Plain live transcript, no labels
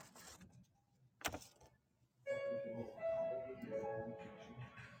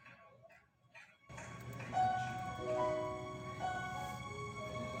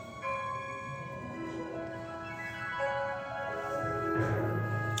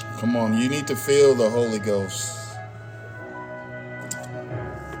Come on, you need to feel the Holy Ghost.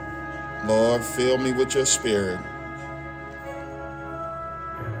 Lord, fill me with your spirit.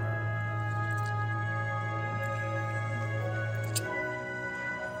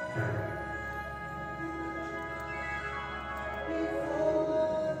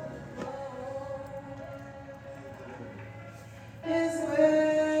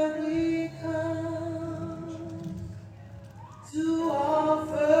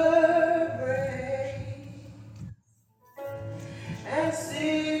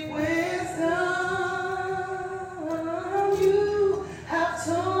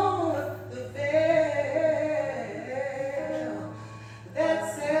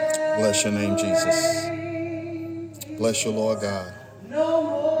 Bless your name, Jesus. Bless you, Lord God. No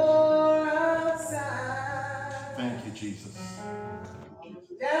more outside. Thank you, Jesus.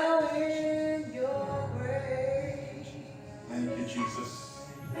 Down in your grave. Thank you, Jesus.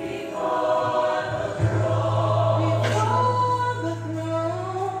 Before the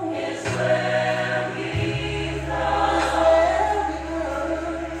throne is where we come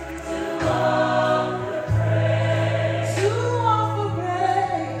to offer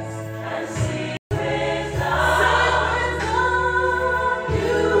praise, and sing wisdom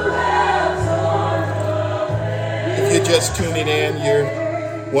you have torn away. If you're just tuning in,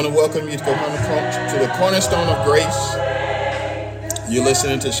 I want to welcome you to the Cornerstone of Grace. You're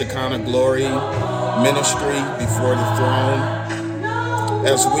listening to Shekinah Glory Ministry Before the Throne.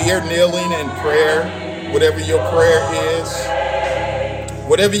 As we are kneeling in prayer, whatever your prayer is,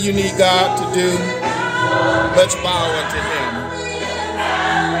 whatever you need God to do, let's bow unto Him.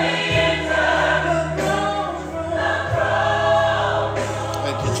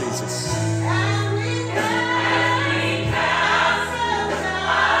 Thank you, Jesus.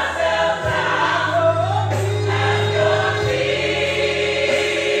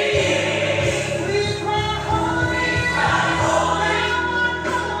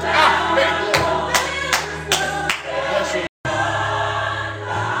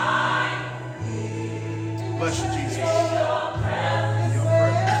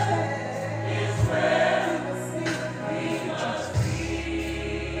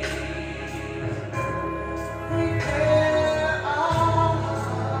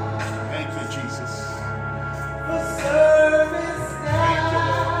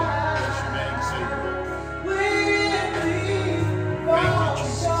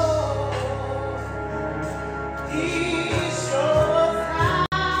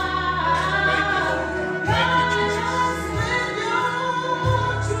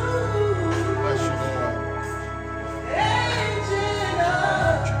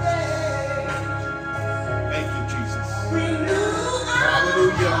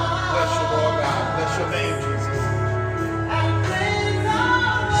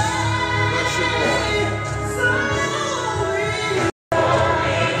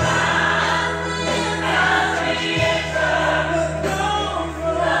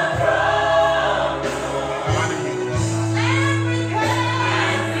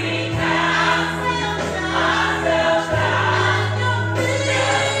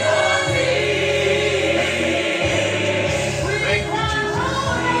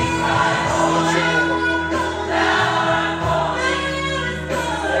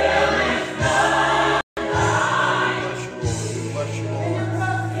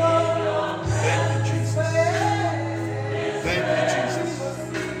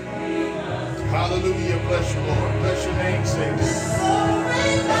 Hallelujah. Bless you, Lord. Bless your name, Savior.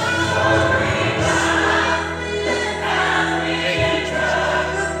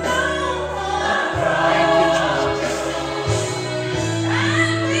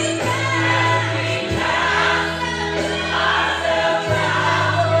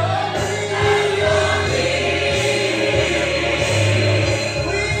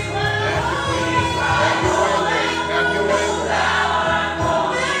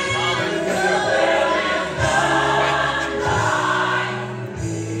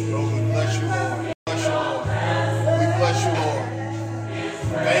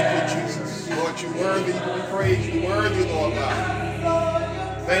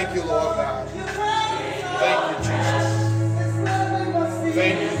 Thank you, Lord God. Thank you, Jesus.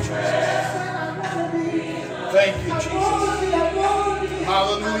 Thank you, Jesus. Thank you, Jesus.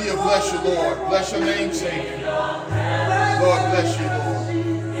 Hallelujah. Bless you, Lord. Bless your name, Savior. Lord, bless you, Lord.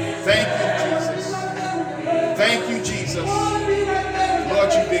 Thank you, Jesus. Thank you, Jesus. Lord,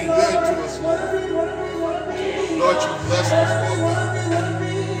 you've been good to us, Lord. Lord, you blessed us, Lord.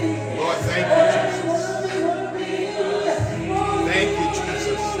 Lord, thank you, Jesus. Thank you,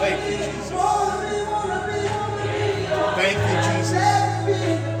 Jesus. Thank you, Jesus. Thank you,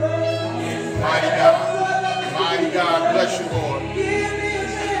 Jesus.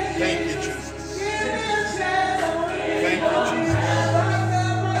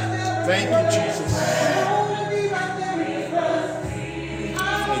 Thank you, Jesus.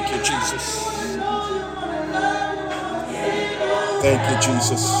 Thank you, Jesus. Thank you,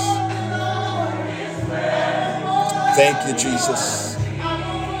 Jesus. Thank you, Jesus.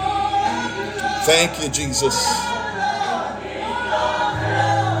 Thank you, Jesus.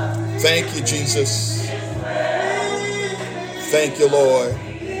 Thank you, Jesus. Thank you, Lord.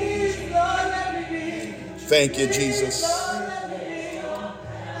 Thank you, Jesus.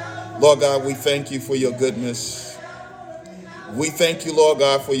 Lord God, we thank you for your goodness. We thank you, Lord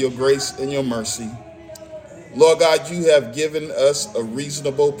God, for your grace and your mercy. Lord God, you have given us a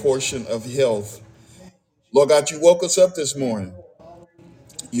reasonable portion of health. Lord God, you woke us up this morning.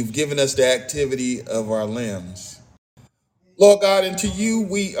 You've given us the activity of our limbs. Lord God, and to you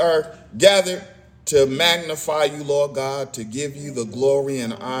we are gathered to magnify you, Lord God, to give you the glory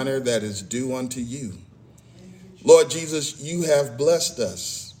and honor that is due unto you. Lord Jesus, you have blessed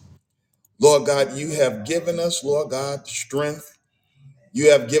us. Lord God, you have given us, Lord God, strength.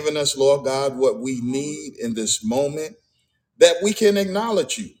 You have given us, Lord God, what we need in this moment, that we can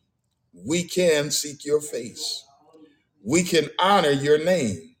acknowledge you. We can seek your face. We can honor your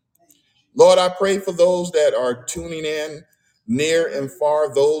name. Lord, I pray for those that are tuning in near and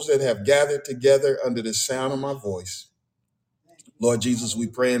far, those that have gathered together under the sound of my voice. Lord Jesus, we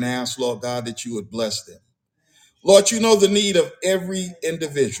pray and ask, Lord God, that you would bless them. Lord, you know the need of every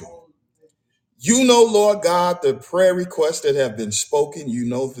individual. You know, Lord God, the prayer requests that have been spoken. You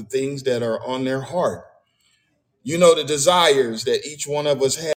know the things that are on their heart. You know the desires that each one of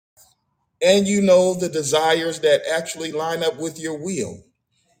us has. And you know the desires that actually line up with your will.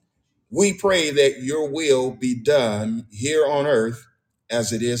 We pray that your will be done here on earth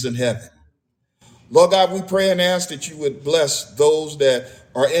as it is in heaven. Lord God, we pray and ask that you would bless those that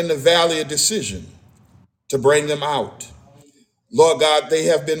are in the valley of decision to bring them out. Lord God, they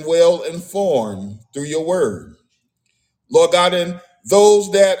have been well informed through your word. Lord God, and those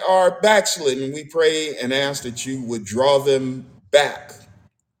that are backslidden, we pray and ask that you would draw them back.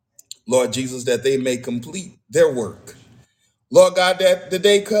 Lord Jesus, that they may complete their work. Lord God, that the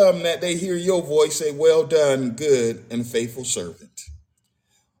day come that they hear your voice say, well done, good and faithful servant.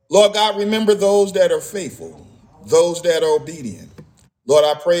 Lord God, remember those that are faithful, those that are obedient. Lord,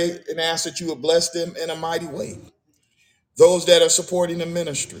 I pray and ask that you would bless them in a mighty way. Those that are supporting the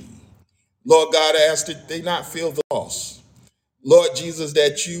ministry. Lord God, I ask that they not feel the loss. Lord Jesus,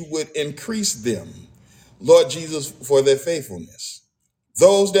 that you would increase them. Lord Jesus, for their faithfulness.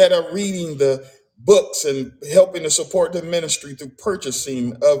 Those that are reading the books and helping to support the ministry through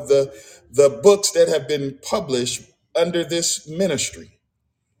purchasing of the books that have been published under this ministry.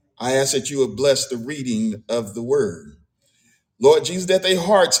 I ask that you would bless the reading of the word. Lord Jesus, that their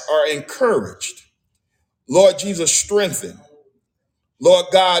hearts are encouraged. Lord Jesus, strengthened. Lord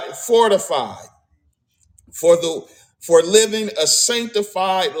God, fortified for living a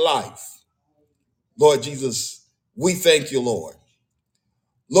sanctified life. Lord Jesus, we thank you, Lord.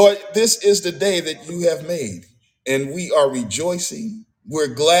 Lord, this is the day that you have made, and we are rejoicing.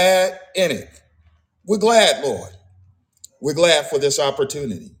 We're glad in it. We're glad, Lord. We're glad for this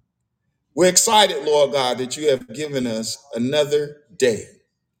opportunity. We're excited, Lord God, that you have given us another day.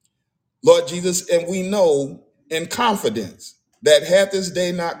 Lord Jesus, and we know in confidence that had this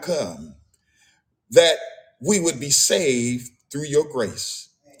day not come, that we would be saved through your grace.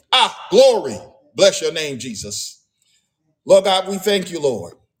 Glory. Bless your name, Jesus. Lord God, we thank you,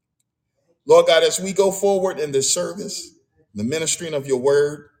 Lord. Lord God, as we go forward in this service, the ministering of your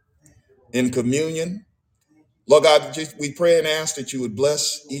word, in communion, Lord God, we pray and ask that you would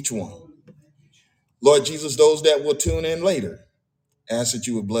bless each one. Lord Jesus, those that will tune in later, ask that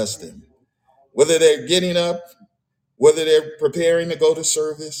you would bless them. Whether they're getting up, whether they're preparing to go to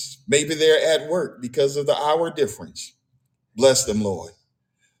service, maybe they're at work because of the hour difference. Bless them, Lord.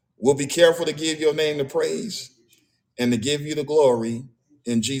 We'll be careful to give your name the praise and to give you the glory.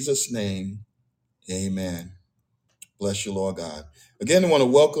 In Jesus' name, amen. Bless you, Lord God. Again, I want to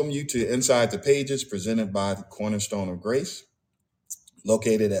welcome you to Inside the Pages, presented by the Cornerstone of Grace,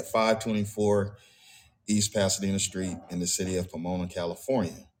 located at 524 East Pasadena Street in the city of Pomona,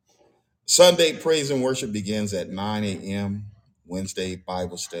 California. Sunday praise and worship begins at 9 a.m., Wednesday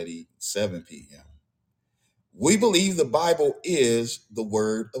Bible study, 7 p.m. We believe the Bible is the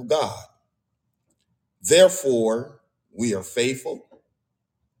Word of God. Therefore, we are faithful,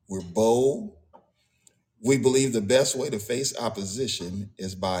 we're bold. We believe the best way to face opposition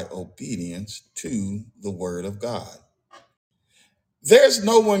is by obedience to the Word of God. There's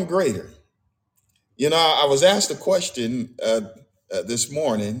no one greater. You know, I was asked a question this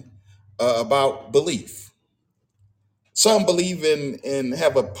morning about belief. Some believe in and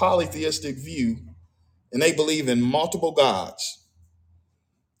have a polytheistic view, and they believe in multiple gods.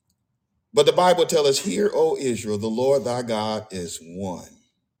 But the Bible tells us, "Hear, O Israel, the Lord thy God is one."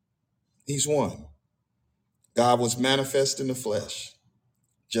 He's one. God was manifest in the flesh,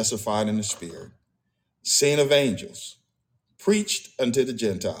 justified in the spirit, seen of angels, preached unto the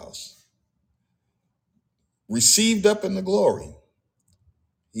Gentiles, received up in the glory.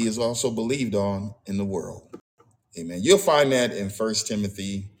 He is also believed on in the world. Amen. You'll find that in 1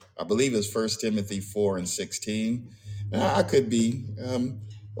 Timothy, I believe it's 1 Timothy 4 and 16. Now, I could be a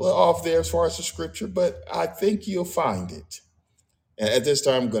little off there as far as the scripture, but I think you'll find it. And at this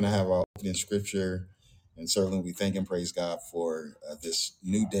time, I'm going to have our opening scripture. And certainly we thank and praise God for this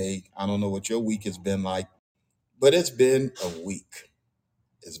new day. I don't know what your week has been like, but it's been a week.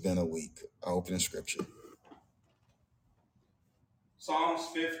 It's been a week. Our opening scripture. Psalms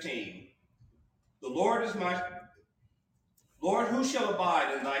 15. The Lord is my Lord, who shall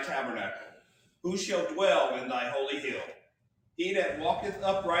abide in thy tabernacle? Who shall dwell in thy holy hill? He that walketh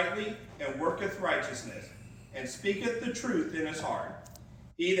uprightly and worketh righteousness, and speaketh the truth in his heart.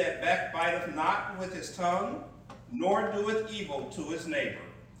 He that backbiteth not with his tongue, nor doeth evil to his neighbor,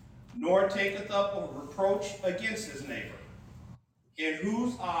 nor taketh up a reproach against his neighbor, in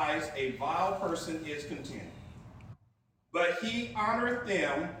whose eyes a vile person is contemned. But he honoreth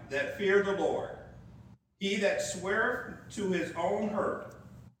them that fear the Lord. He that sweareth to his own hurt,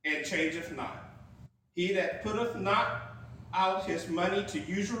 and changeth not. He that putteth not out his money to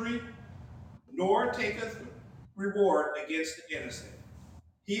usury, nor taketh reward against the innocent.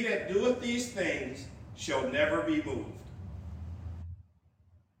 He that doeth these things shall never be moved.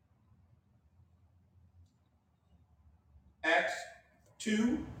 Acts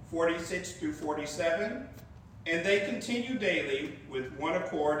 2:46 through 47. And they continued daily with one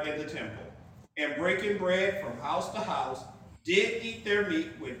accord in the temple, and breaking bread from house to house, did eat their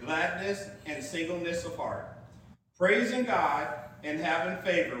meat with gladness and singleness of heart, praising God and having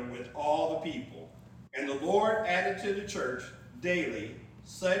favor with all the people. And the Lord added to the church daily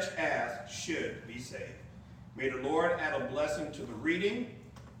such as should be saved. May the Lord add a blessing to the reading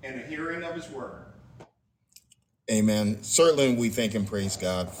and the hearing of his word. Amen. Certainly we thank and praise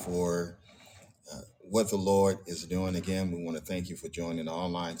God for what the Lord is doing. Again, we want to thank you for joining the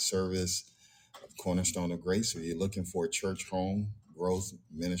online service of Cornerstone of Grace. If you're looking for a church home growth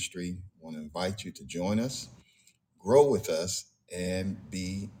ministry, I want to invite you to join us, grow with us, and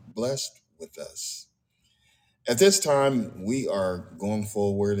be blessed with us. At this time, we are going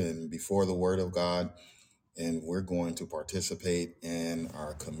forward and before the Word of God, and we're going to participate in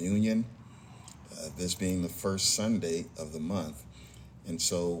our communion, this being the first Sunday of the month. And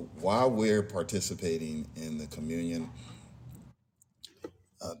so while we're participating in the communion,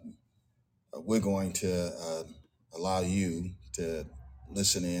 we're going to allow you to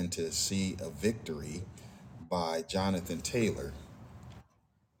listen in to See a Victory by Jonathan Taylor.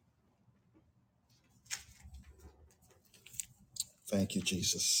 Thank you,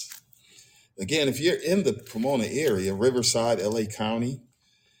 Jesus. Again, if you're in the Pomona area, Riverside, LA County,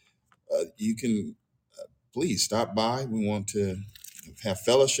 you can please stop by. We want to have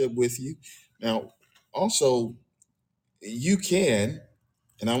fellowship with you. Now, also, you can,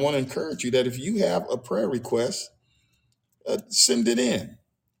 and I want to encourage you that if you have a prayer request, send it in.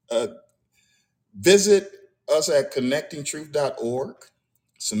 Visit us at connectingtruth.org.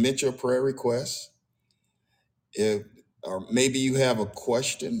 Submit your prayer requests. If, or maybe you have a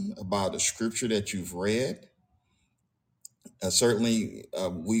question about a scripture that you've read, certainly I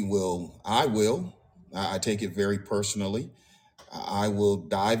take it very personally. I will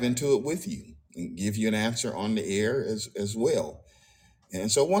dive into it with you and give you an answer on the air as well. And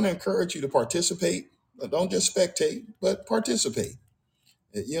so I want to encourage you to participate. Don't just spectate, but participate.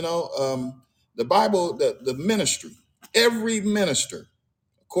 The Bible, the ministry, every minister,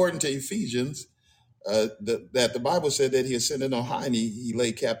 according to Ephesians, that the Bible said that he ascended on high and he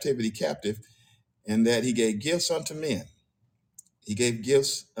laid captivity captive, and that he gave gifts unto men. He gave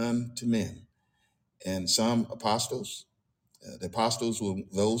gifts unto men, and some apostles. The apostles were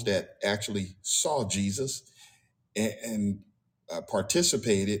those that actually saw Jesus and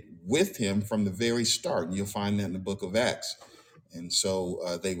participated with him from the very start. And you'll find that in the book of Acts. And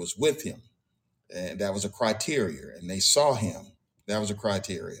so they was with him, and that was a criteria. And they saw him. That was a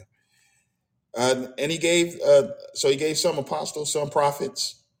criteria. And he gave some apostles, some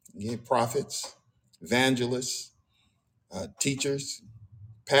prophets. He gave prophets, evangelists, teachers,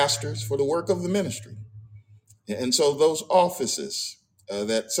 pastors for the work of the ministry. And so those offices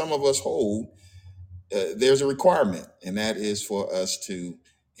that some of us hold, there's a requirement, and that is for us to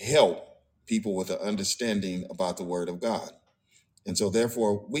help people with an understanding about the word of God. And so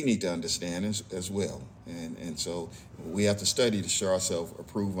therefore we need to understand as well. And so we have to study to show ourselves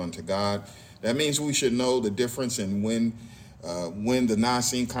approved unto God. That means we should know the difference in when the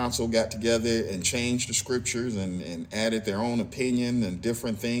Nicene Council got together and changed the scriptures and added their own opinion and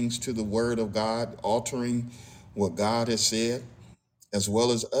different things to the word of God, altering what God has said, as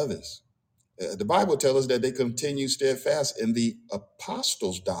well as others. The Bible tells us that they continue steadfast in the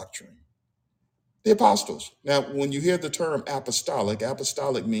apostles' doctrine. The apostles. Now, when you hear the term apostolic,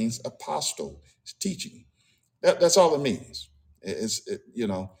 apostolic means apostle, it's teaching. That's all it means.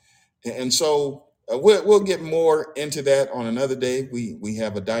 And so we'll get more into that on another day. We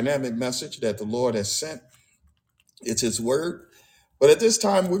have a dynamic message that the Lord has sent. It's His word. But at this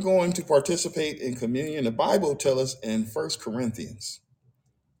time, we're going to participate in communion. The Bible tells us in 1 Corinthians,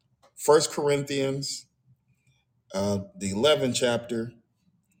 the 11th chapter,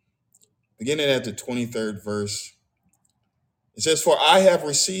 beginning at the 23rd verse. It says, "For I have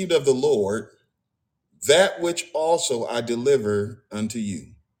received of the Lord that which also I deliver unto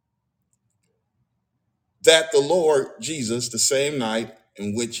you, that the Lord Jesus, the same night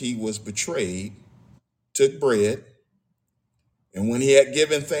in which he was betrayed, took bread, and when he had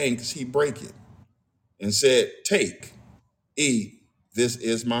given thanks, he brake it, and said, Take, eat, this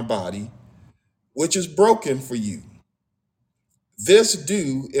is my body, which is broken for you. This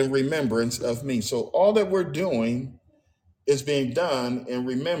do in remembrance of me." So all that we're doing is being done in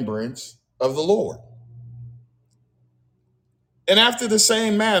remembrance of the Lord. And after the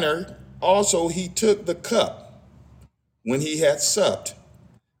same manner, also he took the cup when he had supped,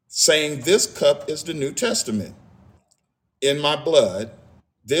 saying, This cup is the New Testament in my blood.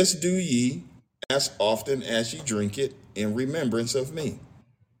 This do ye as often as ye drink it in remembrance of me.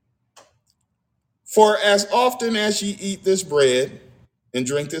 For as often as ye eat this bread and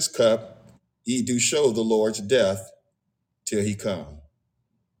drink this cup, ye do show the Lord's death till he come.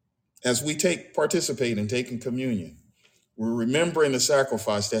 As we participate in taking communion, we're remembering the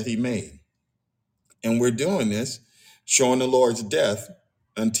sacrifice that he made. And we're doing this, showing the Lord's death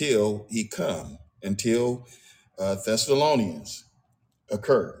until he come, until Thessalonians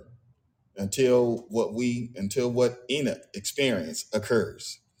occur, until what Enoch experienced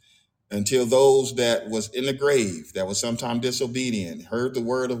occurs, until those that was in the grave, that was sometime disobedient, heard the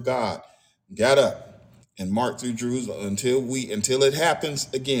word of God, got up and marched through Jerusalem until it happens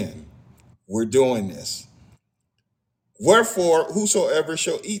again. We're doing this. Wherefore, whosoever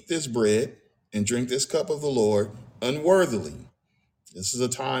shall eat this bread and drink this cup of the Lord unworthily. This is a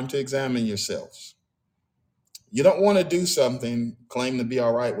time to examine yourselves. You don't want to do something, claim to be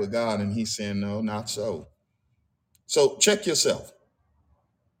all right with God, and he's saying, no, not so. So check yourself.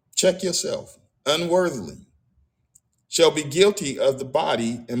 Check yourself. Unworthily shall be guilty of the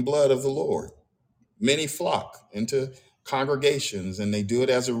body and blood of the Lord. Many flock into congregations and they do it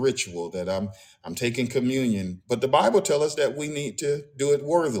as a ritual that I'm taking communion. But the Bible tells us that we need to do it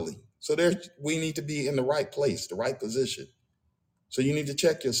worthily. So we need to be in the right place, the right position. So you need to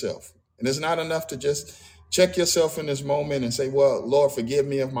check yourself. And it's not enough to just check yourself in this moment and say, well, Lord, forgive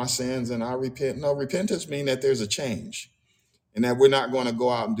me of my sins and I repent. No, repentance means that there's a change and that we're not going to go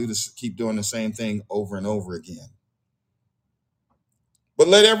out and keep doing the same thing over and over again. But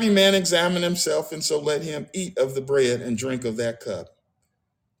let every man examine himself, and so let him eat of the bread and drink of that cup.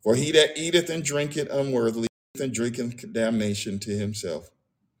 For he that eateth and drinketh unworthily and drinketh damnation to himself,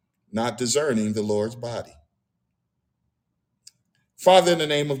 not discerning the Lord's body. Father, in the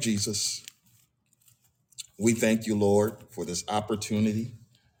name of Jesus, we thank you, Lord, for this opportunity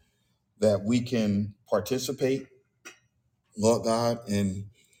that we can participate, Lord God,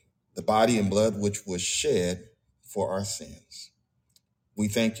 in the body and blood which was shed for our sins. We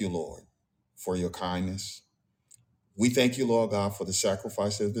thank you, Lord, for your kindness. We thank you, Lord God, for the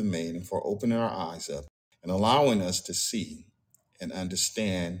sacrifice that has been made and for opening our eyes up and allowing us to see and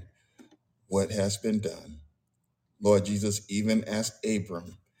understand what has been done. Lord Jesus, even as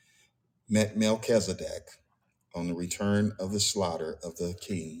Abram met Melchizedek on the return of the slaughter of the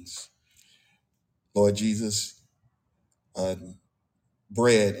kings, Lord Jesus,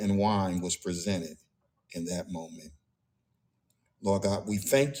 bread and wine was presented in that moment. Lord God, we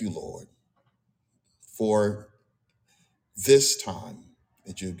thank you, Lord, for this time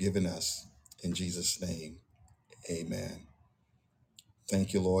that you've given us. In Jesus' name, amen.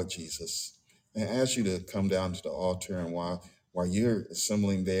 Thank you, Lord Jesus. And I ask you to come down to the altar, and while you're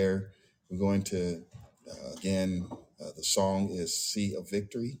assembling there, we're going to, the song is Sea of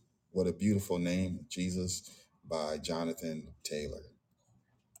Victory. What a beautiful name, Jesus, by Jonathan Taylor.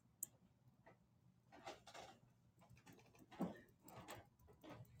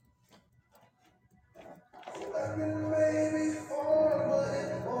 Weapon may be formed, but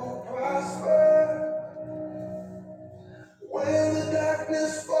it won't prosper. When the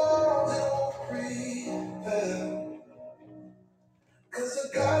darkness falls, it won't prevail. 'Cause the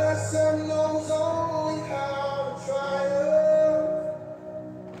God I serve knows only how to triumph.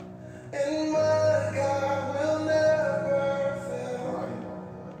 And my God will never fail.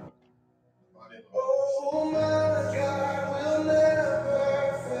 Oh, my God will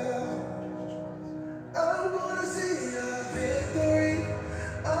never fail. I'm gonna see a victory.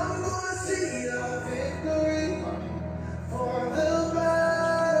 I'm gonna see a victory. For the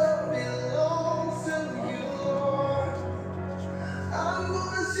battle belongs to you, Lord. I'm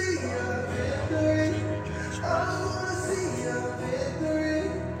gonna see a victory. I'm gonna see a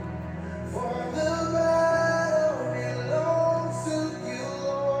victory. For the battle belongs to you,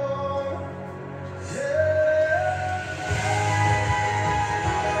 Lord. Yeah.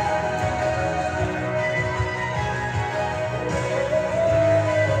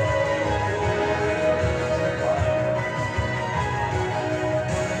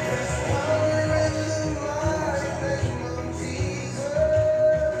 There's power in the mighty name of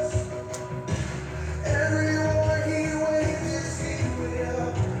Jesus. Every war he wages, he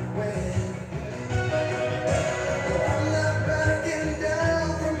will win. I'm not backing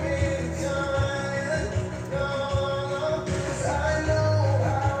down from any giant. No, 'cause I know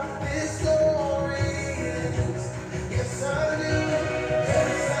how this story ends. Yes, I do.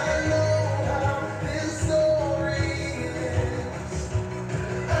 Yes, I know how this story ends.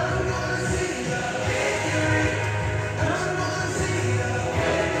 I'm gonna see a victory. I'm gonna see a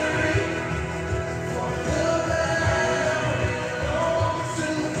victory. For the battle belongs to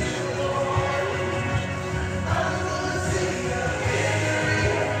you, Lord. I'm gonna see a victory.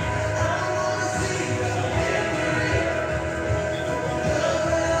 I'm gonna see a victory. The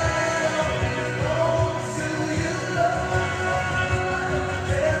battle belongs to you, Lord.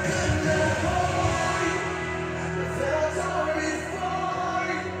 There could no glory without glory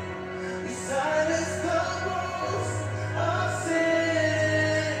for you. You silence the voice of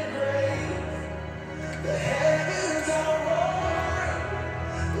sin and grave. The heavens are roaring,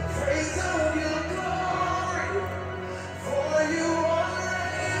 the praise of your glory. For you are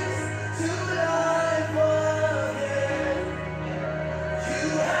raised to life again. You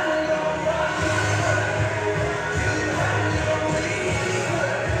have no rival, you have no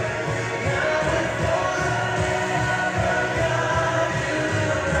equal. Now and forever, God, you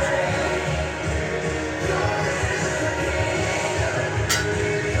reign. Yours is the kingdom,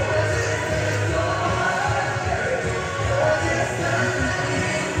 yours is the glory, yours is the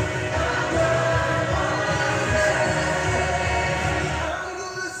name above all names. I'm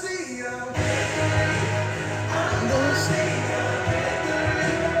gonna see a victory. I'm gonna see a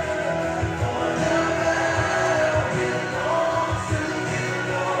victory. For the battle belongs to you,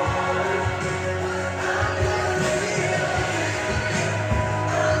 Lord. I'm gonna see a victory.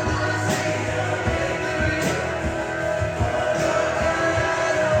 I'm gonna see a victory. For the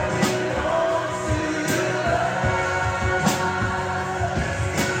battle belongs to you, Lord.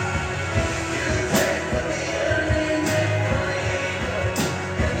 You take what the enemy meant for evil,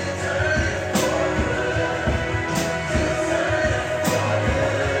 and you turn it for good. You turn it for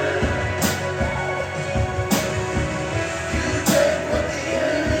good. You take what the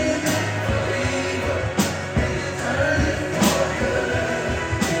enemy meant for evil, and you turn it for good.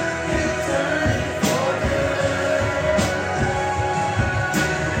 You turn it for good.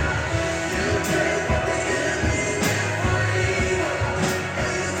 You take what the enemy meant for evil,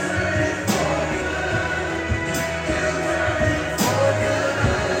 and you turn it for good. You turn it for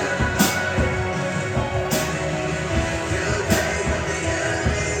good. You take what the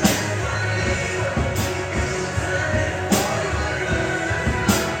enemy meant for evil, and you turn it for good.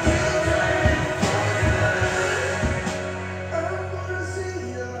 You turn it for good. I'm gonna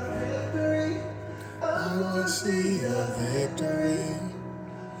see a victory. I'm gonna see a victory.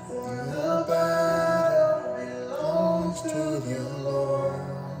 For the battle belongs to you, Lord.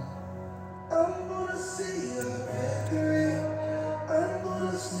 I'm gonna see a victory. I'm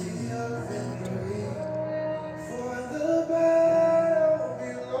gonna see a victory. For the battle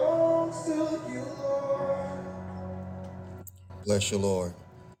belongs to you, Lord. Bless you, Lord.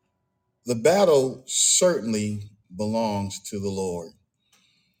 The battle certainly belongs to the Lord.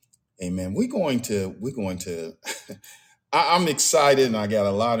 Amen. We're going to I'm excited and I got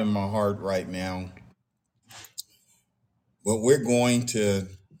a lot in my heart right now. But we're going to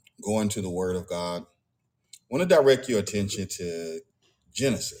go into the Word of God. I want to direct your attention to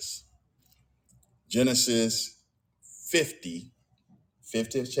Genesis. Genesis 50,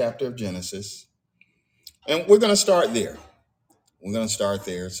 50th chapter of Genesis. And we're going to start there. We're going to start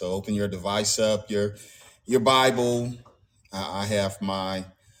there. So open your device up, your Bible. I have my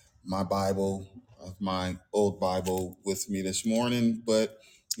Bible, my old Bible with me this morning, but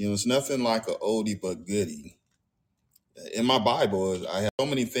it's nothing like a oldie but goodie. In my Bible, I have so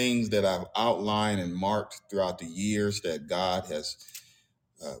many things that I've outlined and marked throughout the years that God has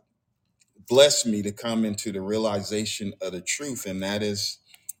uh, blessed me to come into the realization of the truth, and that is,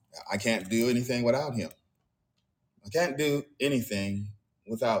 I can't do anything without Him. I can't do anything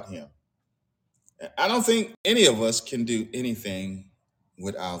without Him. I don't think any of us can do anything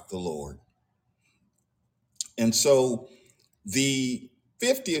without the Lord. And so the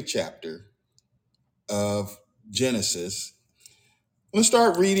 50th chapter of Genesis, I'm going to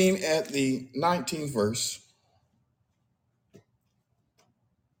start reading at the 19th verse.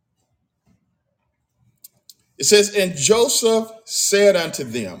 It says, "And Joseph said unto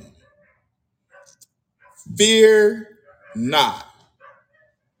them, Fear not,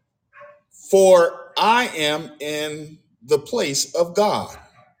 for I am in the place of God."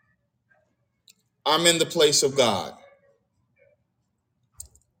 I'm in the place of God.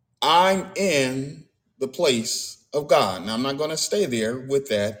 I'm in the place of God. Now, I'm not going to stay there with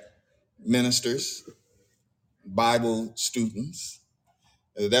that, ministers, Bible students.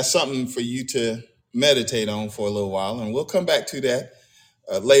 That's something for you to meditate on for a little while, and we'll come back to that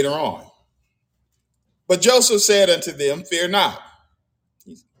later on. But Joseph said unto them, Fear not.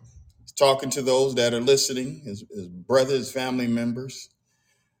 He's talking to those that are listening, his brothers, family members.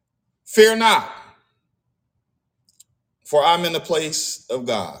 Fear not, for I'm in the place of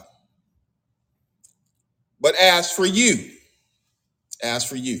God. But as for you,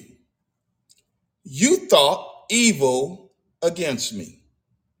 you thought evil against me.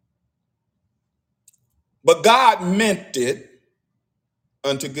 But God meant it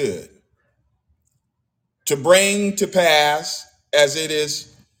unto good, to bring to pass, as it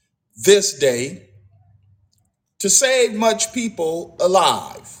is this day, to save much people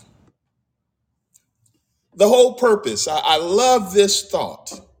alive. The whole purpose, I love this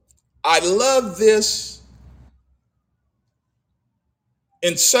thought. I love this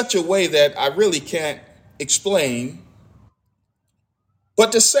in such a way that I really can't explain,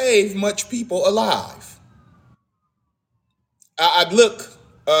 but to save much people alive. I'd look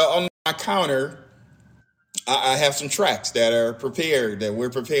on my counter. I have some tracts that are prepared, that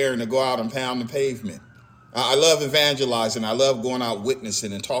we're preparing to go out and pound the pavement. I love evangelizing. I love going out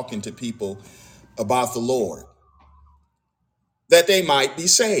witnessing and talking to people about the Lord, that they might be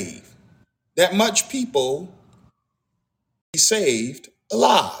saved, that much people be saved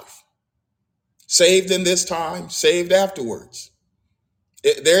alive, saved in this time, saved afterwards.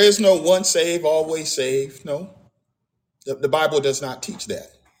 There is no once saved, always saved. No, the Bible does not teach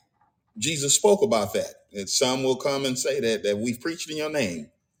that. Jesus spoke about that some will come and say that we've preached in your name.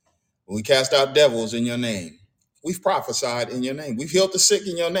 We cast out devils in your name. We've prophesied in your name. We've healed the sick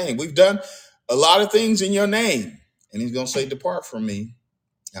in your name. We've done a lot of things in your name. And he's going to say, depart from me.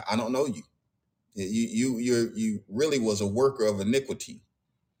 I don't know you. You really was a worker of iniquity.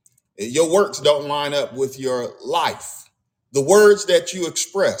 Your works don't line up with your life. The words that you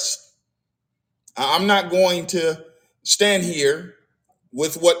express. I'm not going to stand here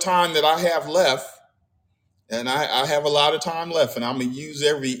with what time that I have left. And I have a lot of time left, and I'm going to use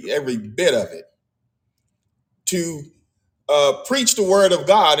every bit of it to preach the word of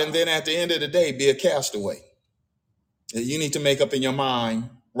God, and then at the end of the day, be a castaway. You need to make up in your mind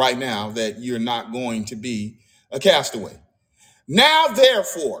right now that you're not going to be a castaway. Now,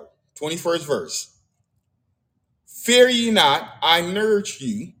 therefore, 21st verse, fear ye not, I nourish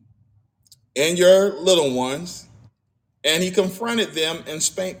you and your little ones. And he confronted them and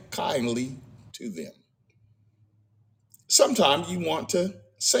spake kindly to them. Sometimes you want to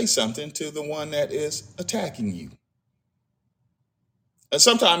say something to the one that is attacking you. And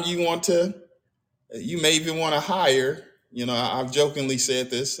sometimes you may even want to hire, I've jokingly said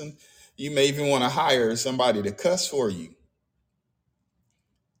this, and you may even want to hire somebody to cuss for you.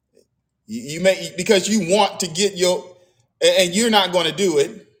 You may, because you want to get and you're not going to do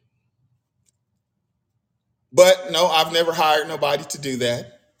it. But no, I've never hired nobody to do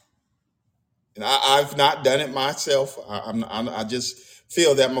that. And I've not done it myself. I just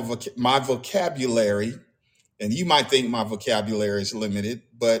feel that my vocabulary, and you might think my vocabulary is limited,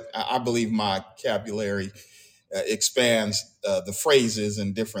 but I believe my vocabulary expands the phrases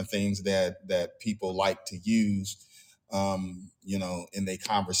and different things that people like to use, in their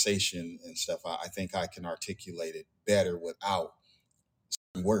conversation and stuff. I think I can articulate it better without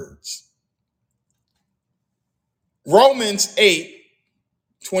words. Romans 8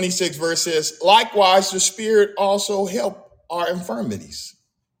 26 verse says, likewise, the Spirit also help our infirmities.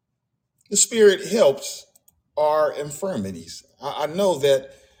 The Spirit helps our infirmities. I know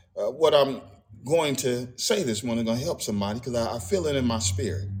that what I'm going to say this morning is going to help somebody because I feel it in my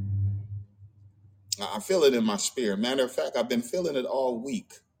spirit. I feel it in my spirit. Matter of fact, I've been feeling it all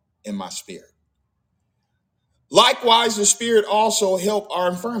week in my spirit. Likewise, the Spirit also help our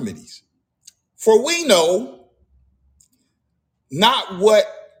infirmities. For we know not what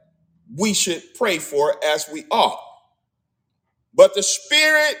we should pray for as we ought, but the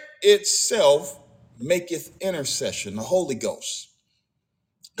Spirit itself maketh intercession. The Holy Ghost,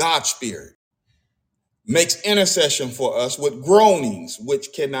 God's Spirit, makes intercession for us with groanings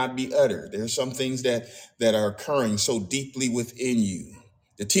which cannot be uttered. There are some things that are occurring so deeply within you.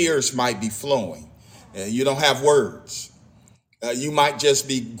 The tears might be flowing. You don't have words. You might just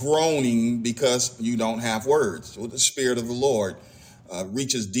be groaning because you don't have words. So the Spirit of the Lord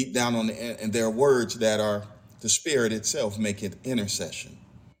reaches deep down on and there are words that are the Spirit itself making intercession.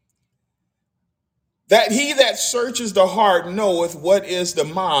 That he that searches the heart knoweth what is the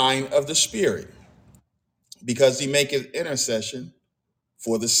mind of the Spirit, because he maketh intercession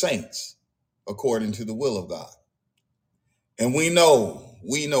for the saints according to the will of God. And we know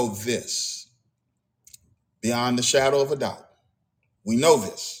this beyond the shadow of a doubt. We know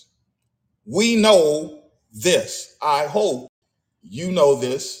this. We know this. I hope you know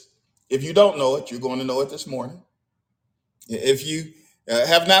this. If you don't know it, you're going to know it this morning. If you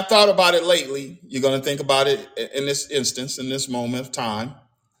have not thought about it lately, you're going to think about it in this instance, in this moment of time.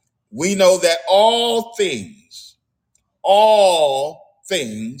 We know that all things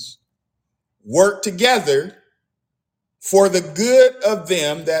work together for the good of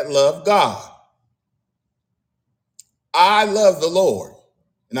them that love God. I love the Lord,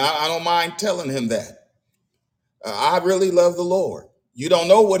 and I don't mind telling him that. I really love the Lord. You don't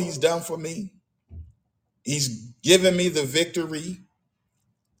know what he's done for me. He's given me the victory.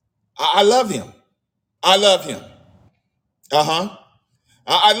 I love him. I love him.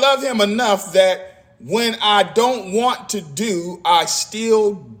 I love him enough that when I don't want to do, I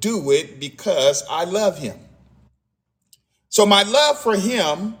still do it because I love him. So my love for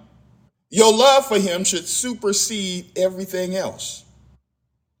him, your love for him should supersede everything else.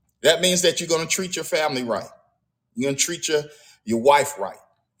 That means that you're going to treat your family right. You're going to treat your wife right.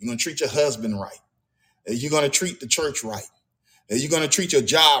 You're going to treat your husband right. You're going to treat the church right. You're going to treat your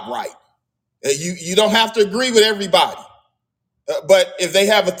job right. You don't have to agree with everybody. But if they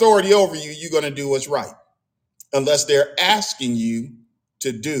have authority over you, you're going to do what's right. Unless they're asking you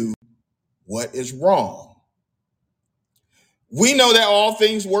to do what is wrong. We know that all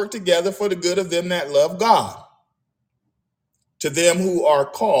things work together for the good of them that love God, to them who are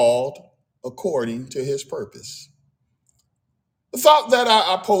called according to his purpose. The thought that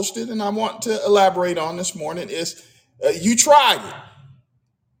I posted and I want to elaborate on this morning is you tried it.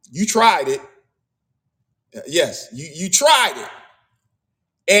 You tried it. Yes, you tried it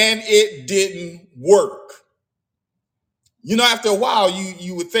and it didn't work. You know, after a while,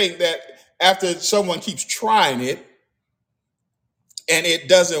 you would think that after someone keeps trying it and it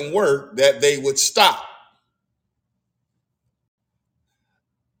doesn't work, that they would stop.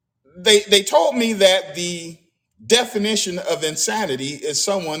 They told me that the definition of insanity is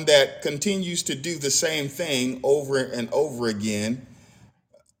someone that continues to do the same thing over and over again,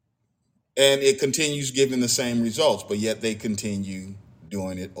 and it continues giving the same results, but yet they continue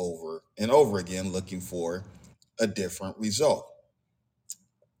doing it over and over again, looking for a different result.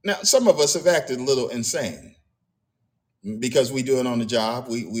 Now, some of us have acted a little insane because we do it on the job.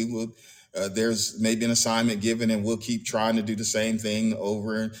 We would there's maybe an assignment given and we'll keep trying to do the same thing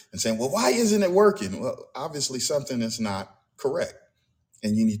over and saying, well, why isn't it working? Well, obviously something is not correct.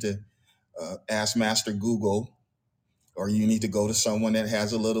 And you need to ask Master Google, or you need to go to someone that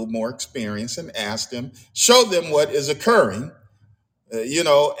has a little more experience and ask them, show them what is occurring,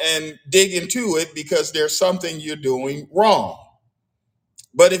 and dig into it because there's something you're doing wrong.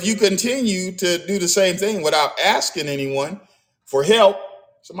 But if you continue to do the same thing without asking anyone for help,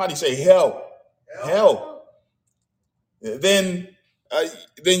 somebody say help. Then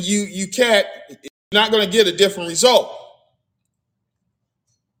you can't. You're not going to get a different result.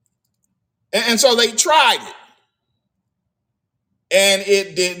 And so they tried it, and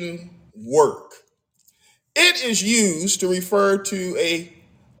it didn't work. It is used to refer to a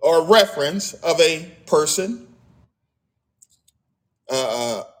reference of a person,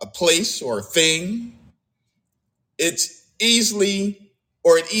 a place, or a thing. It easily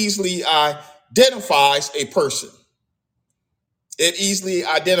identifies a person. It easily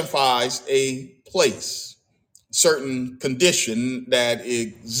identifies a place certain condition that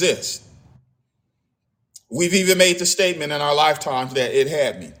exists. We've even made the statement in our lifetimes that it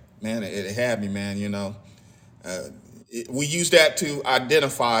had me. Man, it had me, man, we use that to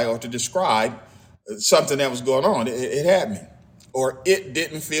identify or to describe something that was going on. It had me. Or it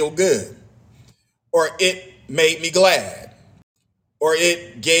didn't feel good. Or it made me glad. Or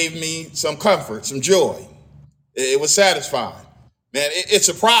it gave me some comfort, some joy. It was satisfying. Man, it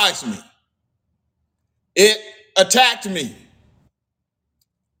surprised me. It attacked me.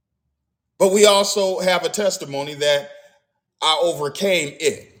 But we also have a testimony that I overcame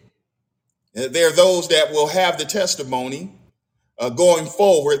it. There are those that will have the testimony going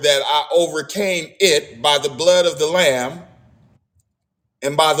forward that I overcame it by the blood of the Lamb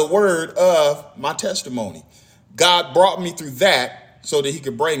and by the word of my testimony. God brought me through that so that he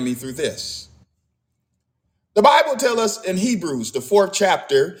could bring me through this. The Bible tells us in Hebrews, the 4th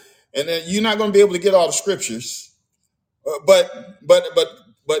chapter, and you're not going to be able to get all the scriptures, but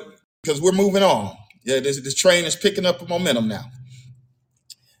because we're moving on. Yeah, this train is picking up momentum now.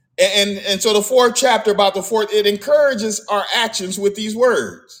 And so the 4th chapter about the 4th, it encourages our actions with these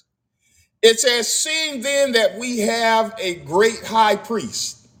words. It says, seeing then that we have a great high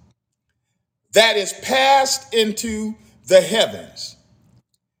priest that is passed into the heavens,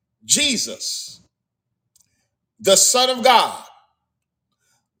 Jesus, the Son of God,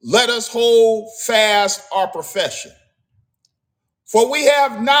 let us hold fast our profession. For we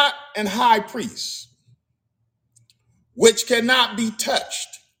have not an high priest which cannot be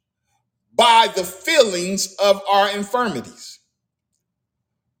touched by the feelings of our infirmities,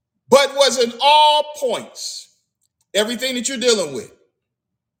 but was in all points, everything that you're dealing with,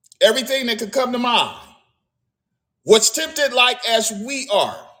 everything that could come to mind, was tempted like as we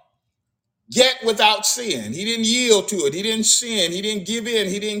are, yet without sin. He didn't yield to it. He didn't sin. He didn't give in.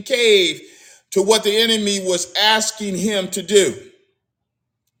 He didn't cave to what the enemy was asking him to do.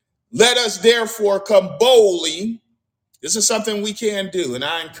 Let us therefore come boldly. This is something we can do, and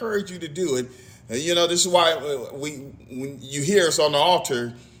I encourage you to do it. This is why when you hear us on the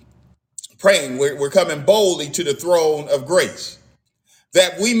altar praying, we're coming boldly to the throne of grace,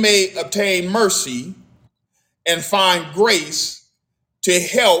 that we may obtain mercy and find grace to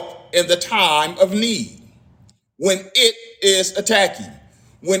help in the time of need, when it is attacking,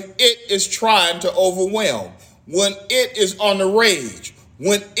 when it is trying to overwhelm, when it is on the rage,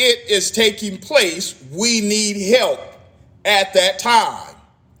 when it is taking place. We need help at that time.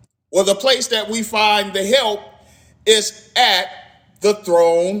 Well, the place that we find the help is at the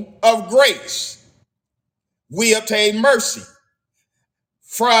throne of grace. We obtain mercy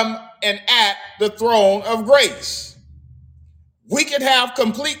from and at the throne of grace. We can have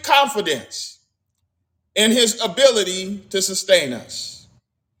complete confidence in his ability to sustain us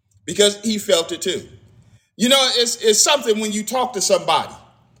because he felt it too. It's something when you talk to somebody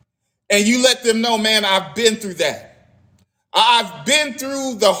and you let them know, man, I've been through that. I've been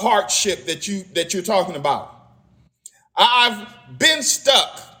through the hardship that you're talking about. I've been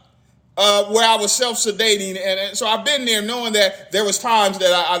stuck where I was self-sedating. And so I've been there knowing that there was times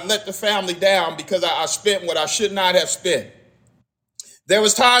that I let the family down because I spent what I should not have spent. There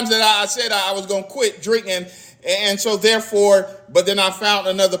was times that I said I was going to quit drinking. And so therefore, but then I found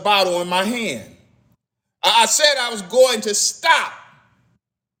another bottle in my hand. I said I was going to stop.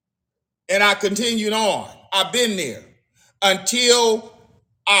 And I continued on. I've been there until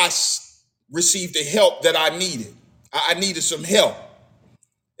I received the help that I needed. I needed some help.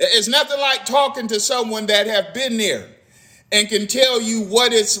 It's nothing like talking to someone that have been there and can tell you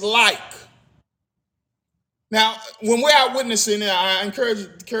what it's like. Now, when we're out witnessing, I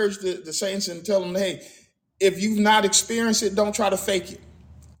encourage the saints and tell them, hey, if you've not experienced it, don't try to fake it,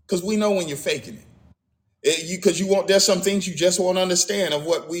 because we know when you're faking it. Because there's some things you just won't understand of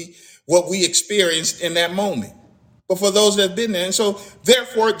what we experienced in that moment. But for those that have been there, and so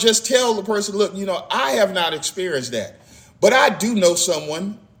therefore, just tell the person, look, I have not experienced that, but I do know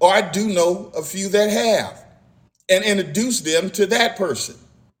someone, or I do know a few that have, and introduce them to that person.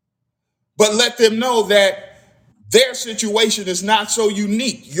 But let them know that their situation is not so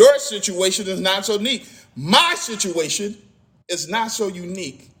unique. Your situation is not so unique. My situation is not so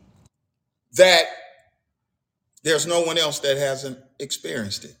unique that there's no one else that hasn't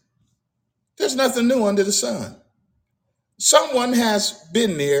experienced it. There's nothing new under the sun. Someone has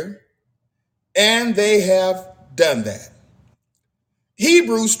been there and they have done that.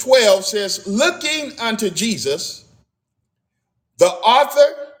 Hebrews 12 says, looking unto Jesus, the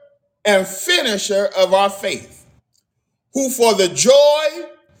author and finisher of our faith, who for the joy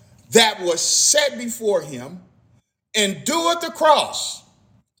that was set before him endured the cross,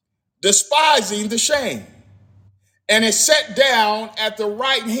 despising the shame, and is set down at the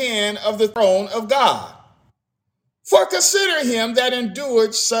right hand of the throne of God. For consider him that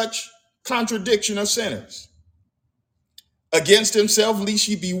endured such contradiction of sinners against himself, lest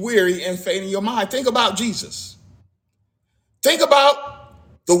ye be weary and faint in your mind. Think about Jesus. Think about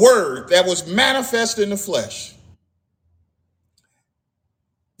the word that was manifest in the flesh.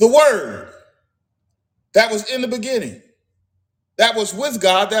 The word that was in the beginning, that was with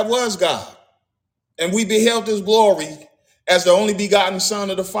God, that was God. And we beheld his glory as the only begotten Son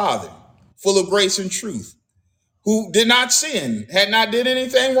of the Father, full of grace and truth, who did not sin, had not did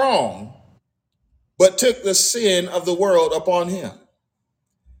anything wrong, but took the sin of the world upon him.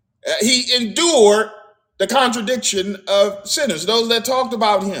 He endured the contradiction of sinners, those that talked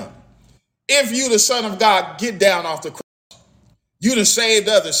about him. If you, the Son of God, get down off the cross, you done saved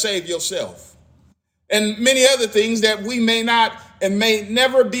others, save yourself. And many other things that we may not and may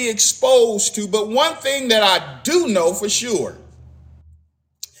never be exposed to. But one thing that I do know for sure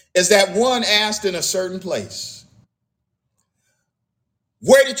is that one asked in a certain place,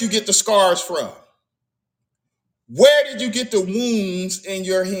 where did you get the scars from? Where did you get the wounds in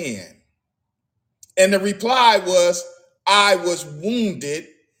your hand? And the reply was, I was wounded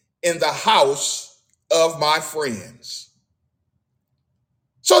in the house of my friends.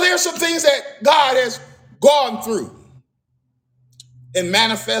 So there are some things that God has gone through in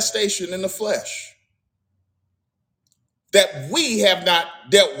manifestation in the flesh that we have not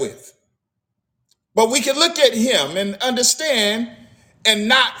dealt with. But we can look at him and understand and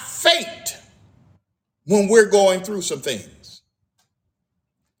not faint when we're going through some things.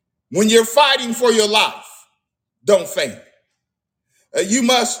 When you're fighting for your life, don't faint. You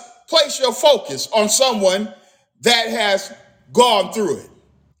must place your focus on someone that has gone through it.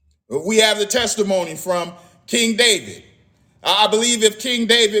 We have the testimony from King David. I believe if King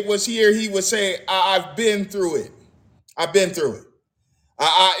David was here, he would say, I've been through it. I've been through it.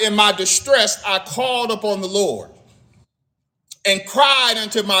 In my distress, I called upon the Lord and cried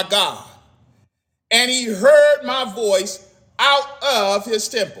unto my God, and he heard my voice out of his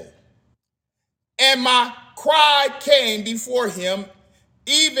temple. And my cry came before him,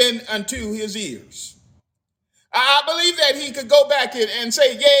 even unto his ears. I believe that he could go back and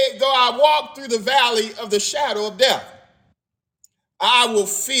say, yea, though I walk through the valley of the shadow of death, I will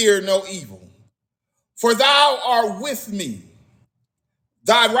fear no evil, for thou art with me.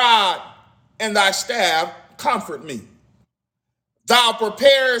 Thy rod and thy staff comfort me. Thou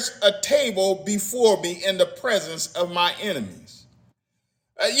preparest a table before me in the presence of my enemies.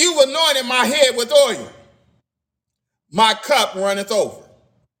 You've anointed my head with oil. My cup runneth over.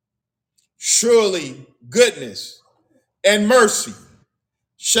 Surely goodness and mercy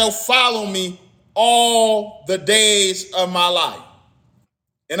shall follow me all the days of my life,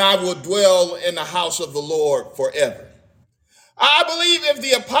 and I will dwell in the house of the Lord forever. I believe if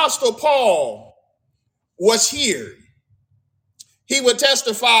the Apostle Paul was here, he would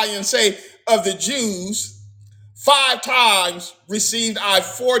testify and say, of the Jews, 5 times received I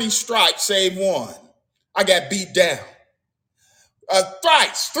 40 stripes, save one. I got beat down.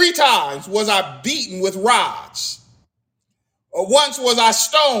 Thrice, 3 times was I beaten with rods. Once was I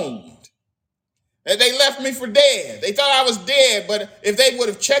stoned. And they left me for dead. They thought I was dead, but if they would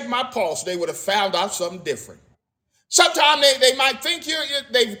have checked my pulse, they would have found out something different. Sometimes they might think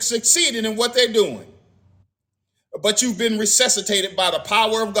they've succeeded in what they're doing, but you've been resuscitated by the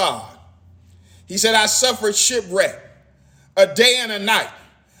power of God. He said, I suffered shipwreck a day and a night.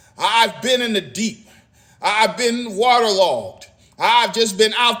 I've been in the deep. I've been waterlogged. I've just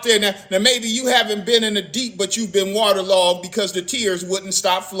been out there. Now, maybe you haven't been in the deep, but you've been waterlogged because the tears wouldn't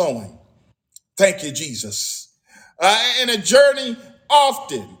stop flowing. Thank you, Jesus. In a journey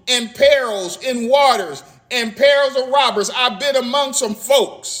often, in perils, in waters, in perils of robbers, I've been among some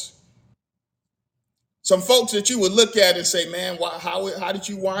folks that you would look at and say, man, how did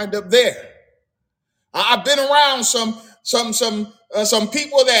you wind up there? I've been around some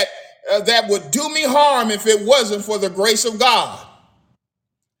people that would do me harm if it wasn't for the grace of God.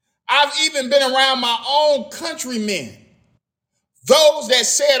 I've even been around my own countrymen, those that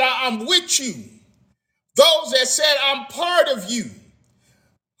said, I'm with you, those that said, I'm part of you.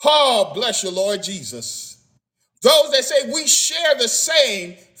 Oh, bless you, Lord Jesus. Those that say we share the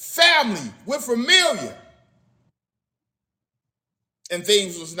same family, we're familiar, and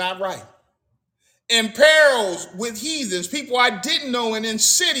things was not right. In perils with heathens, people I didn't know, and in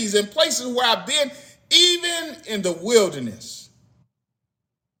cities and places where I've been, even in the wilderness,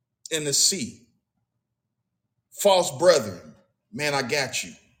 in the sea. False brethren, man, I got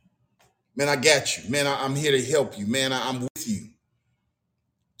you. Man, I got you. Man, I'm here to help you. Man, I'm with you.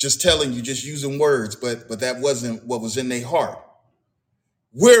 Just telling you, just using words, but that wasn't what was in their heart.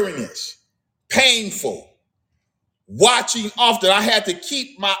 Weariness, painful, watching often. I had to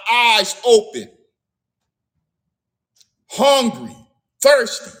keep my eyes open. Hungry,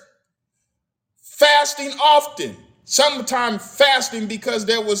 thirsty, fasting often. Sometimes fasting because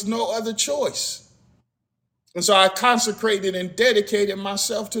there was no other choice. And so I consecrated and dedicated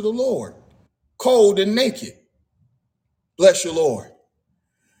myself to the Lord, cold and naked. Bless you, Lord.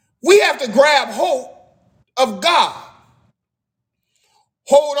 We have to grab hold of God.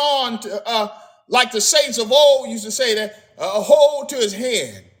 Hold on to, like the saints of old used to say that, hold to his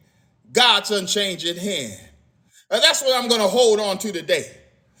hand, God's unchanging hand. That's what I'm going to hold on to today.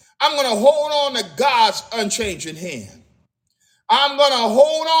 I'm going to hold on to God's unchanging hand. I'm going to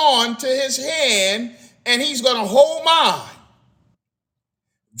hold on to his hand, and he's going to hold mine.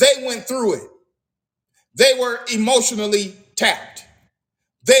 They went through it. They were emotionally tapped.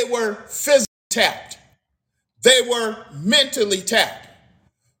 They were physically tapped. They were mentally tapped.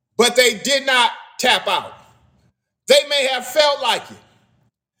 But they did not tap out. They may have felt like it.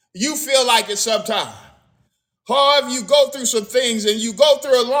 You feel like it sometimes. However, you go through some things and you go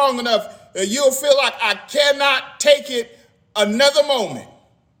through it long enough, you'll feel like I cannot take it another moment.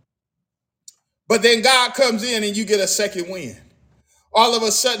 But then God comes in and you get a second wind. All of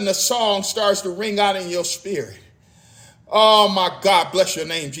a sudden, a song starts to ring out in your spirit. Oh my God, bless your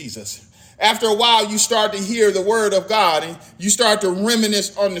name, Jesus. After a while, you start to hear the word of God and you start to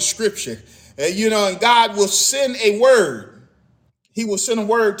reminisce on the scripture. And God will send a word. He will send a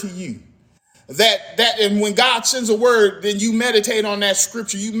word to you. And when God sends a word, then you meditate on that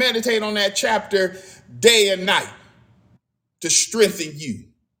scripture. You meditate on that chapter day and night to strengthen you.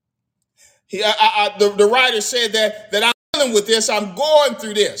 The writer said that I'm dealing with this. I'm going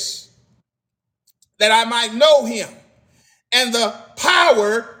through this, that I might know him and the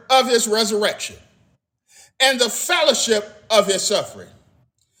power of his resurrection and the fellowship of his suffering,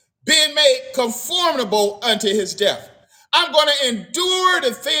 being made conformable unto his death. I'm going to endure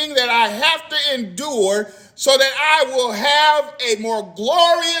the thing that I have to endure so that I will have a more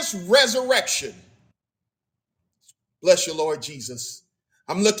glorious resurrection. Bless you, Lord Jesus.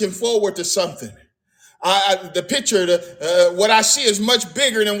 I'm looking forward to something. The picture, what I see is much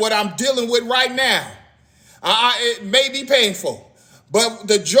bigger than what I'm dealing with right now. It may be painful, but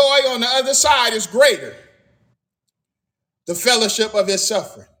the joy on the other side is greater. The fellowship of his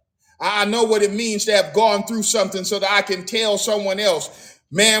suffering. I know what it means to have gone through something so that I can tell someone else,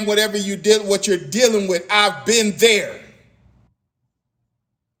 man, whatever what you're dealing with, I've been there.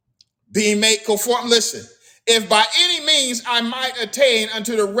 Being made conform. Listen, if by any means I might attain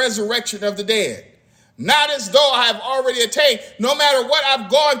unto the resurrection of the dead, not as though I have already attained, no matter what I've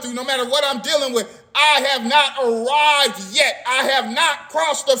gone through, no matter what I'm dealing with, I have not arrived yet. I have not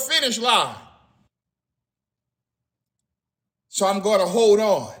crossed the finish line. So I'm going to hold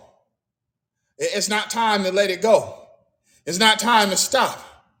on. It's not time to let it go. It's not time to stop.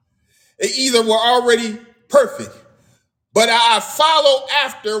 Either we're already perfect, but I follow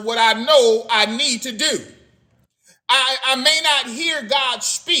after what I know I need to do. I may not hear God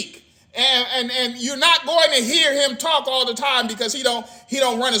speak, and you're not going to hear him talk all the time because he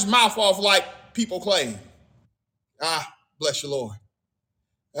don't run his mouth off like people claim. Bless you, Lord.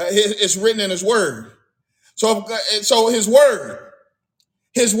 It's written in his word. So his word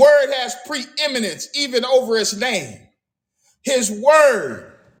has preeminence even over his name. His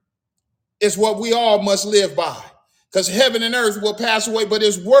word is what we all must live by, because heaven and earth will pass away, but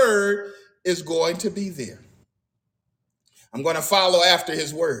his word is going to be there. I'm going to follow after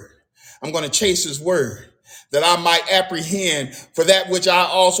his word. I'm going to chase his word, that I might apprehend for that which I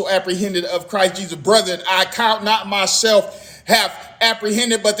also apprehended of Christ Jesus. Brethren, I count not myself have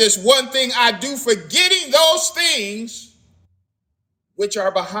apprehended, but this one thing I do, forgetting those things which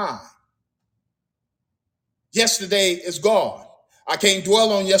are behind. Yesterday is gone. I can't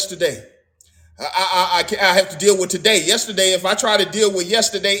dwell on yesterday. I have to deal with today. Yesterday, if I try to deal with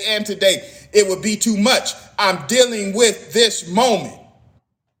yesterday and today, it would be too much. I'm dealing with this moment.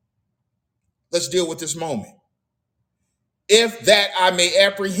 Let's deal with this moment. If that I may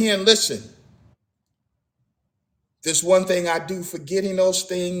apprehend, listen, this one thing I do, forgetting those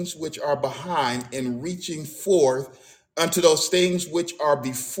things which are behind and reaching forth unto those things which are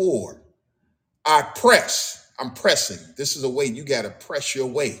before. I press. I'm pressing. This is a way you got to press your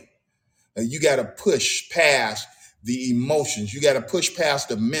way. You got to push past the emotions. You got to push past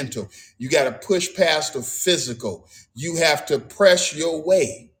the mental. You got to push past the physical. You have to press your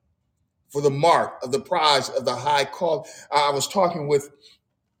way for the mark of the prize of the high call. I was talking with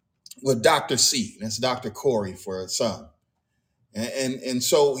Dr. C. That's Dr. Corey for her son. And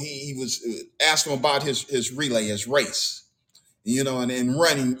so he was asked him about his relay, his race, and in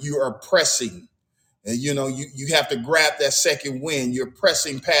running, you are pressing. And, you have to grab that second win. You're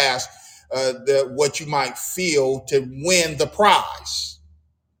pressing past what you might feel to win the prize.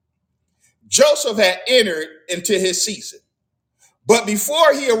 Joseph had entered into his season. But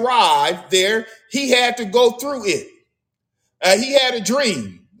before he arrived there, he had to go through it. He had a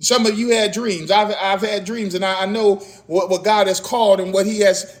dream. Some of you had dreams. I've had dreams, and I know what God has called and what he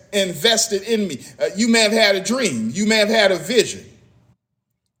has invested in me. You may have had a dream. You may have had a vision.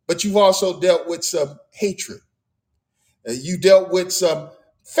 But you've also dealt with some hatred. You dealt with some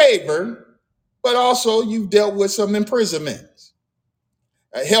favor, but also you've dealt with some imprisonment.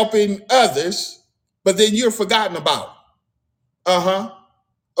 Helping others, but then you're forgotten about.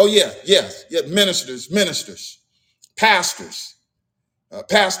 Oh, yeah, yes. Yeah, ministers, pastors.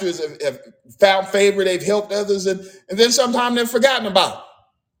 Pastors have found favor, they've helped others, and then sometimes they're forgotten about.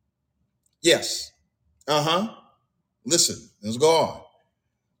 Yes. Listen, let's go on.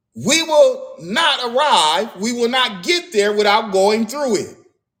 We will not arrive, we will not get there without going through it.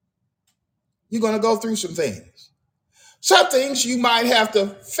 You're going to go through some things. Some things you might have to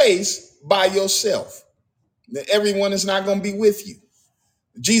face by yourself. Everyone is not going to be with you.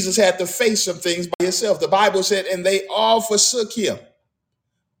 Jesus had to face some things by himself. The Bible said, and they all forsook him.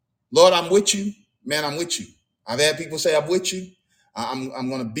 Lord, I'm with you. Man, I'm with you. I've had people say, I'm with you. I'm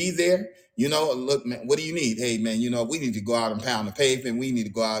going to be there. Look, man, what do you need? Hey, man, we need to go out and pound the pavement. We need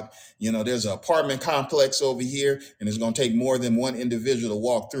to go out. There's an apartment complex over here, and it's going to take more than one individual to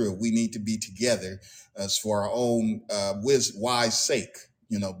walk through it. We need to be together for our own wise sake.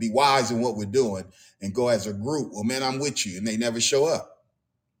 Be wise in what we're doing and go as a group. Well, man, I'm with you. And they never show up.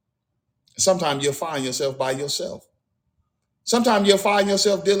 Sometimes you'll find yourself by yourself. Sometimes you'll find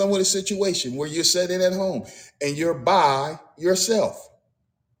yourself dealing with a situation where you're sitting at home and you're by yourself.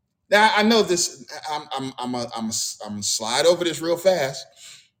 Now, I know this, I'm slide over this real fast,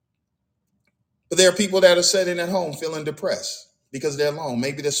 but there are people that are sitting at home feeling depressed because they're alone.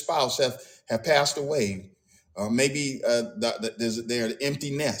 Maybe their spouse have passed away. Maybe they're an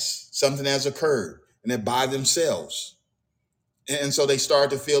empty nest. Something has occurred and they're by themselves. And so they start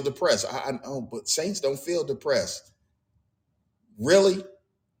to feel depressed. I know, but saints don't feel depressed. Really?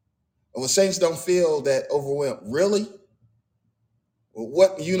 Well, saints don't feel that overwhelmed. Really? Well,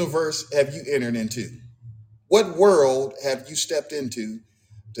 what universe have you entered into? What world have you stepped into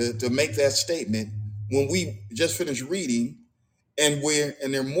to make that statement when we just finished reading and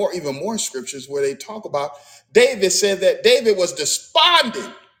there are even more scriptures where they talk about David said that David was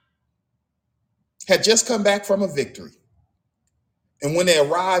despondent, had just come back from a victory. And when they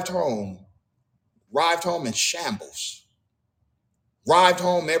arrived home in shambles, arrived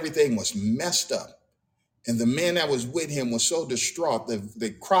home, everything was messed up. And the men that was with him was so distraught that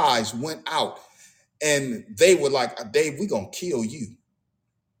the cries went out and they were like, Dave, we're going to kill you.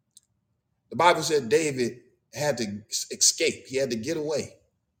 The Bible said David had to escape. He had to get away.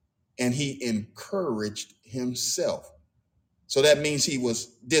 And he encouraged himself. So that means he was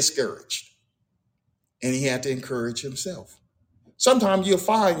discouraged. And he had to encourage himself. Sometimes you'll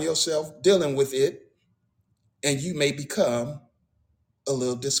find yourself dealing with it and you may become a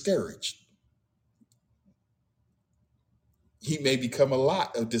little discouraged. He may become a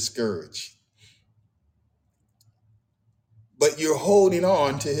lot of discouraged. But you're holding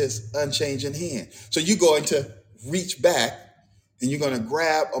on to his unchanging hand. So you're going to reach back and you're going to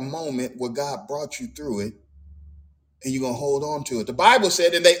grab a moment where God brought you through it and you're going to hold on to it. The Bible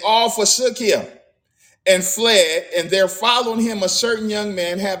said, and they all forsook him and fled, and there followed him a certain young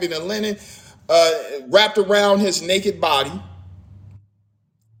man having a linen wrapped around his naked body.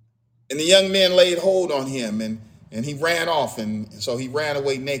 And the young man laid hold on him and he ran off. And so he ran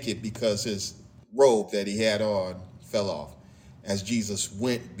away naked because his robe that he had on fell off as Jesus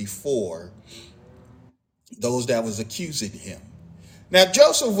went before those that was accusing him. Now,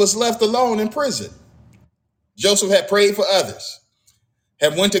 Joseph was left alone in prison. Joseph had prayed for others,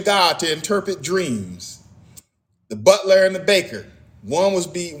 had went to God to interpret dreams. The butler and the baker, one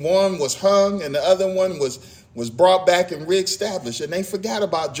was hung and the other one was brought back and reestablished, and they forgot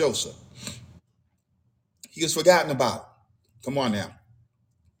about Joseph. He was forgotten about. Come on now.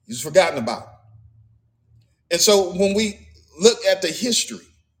 He was forgotten about. And so when we look at the history,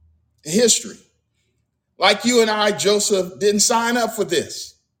 like you and I, Joseph didn't sign up for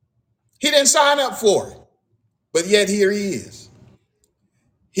this. He didn't sign up for it, but yet here he is.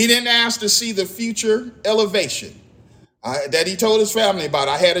 He didn't ask to see the future elevation that he told his family about.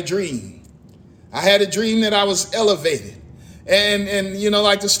 I had a dream. I had a dream that I was elevated. And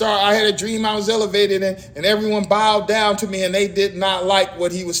like the star, I had a dream I was elevated and everyone bowed down to me and they did not like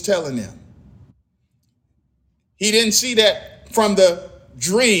what he was telling them. He didn't see that from the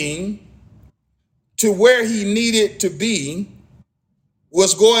dream to where he needed to be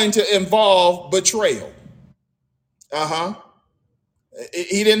was going to involve betrayal.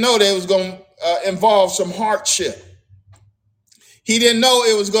 He didn't know that it was going to involve some hardship. He didn't know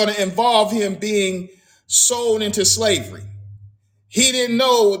it was going to involve him being sold into slavery. He didn't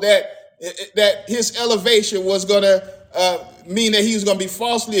know that his elevation was going to mean that he was going to be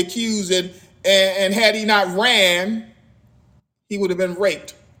falsely accused, and had he not ran, he would have been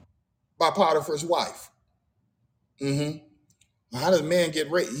raped by Potiphar's wife. How does a man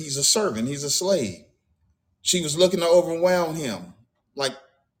get raped? He's a servant. He's a slave. She was looking to overwhelm him, like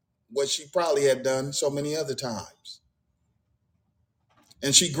what she probably had done so many other times.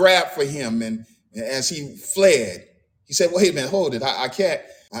 And she grabbed for him, and as he fled, he said, wait a minute, hold it. I can't.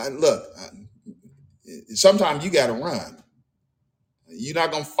 Look, sometimes you got to run. You're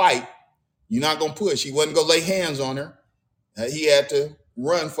not going to fight. You're not going to push. He wasn't going to lay hands on her. He had to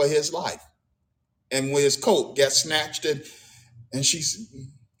run for his life. And when his coat got snatched, and she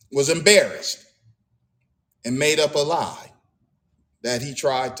was embarrassed and made up a lie that he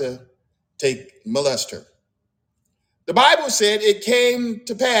tried to molest her. The Bible said it came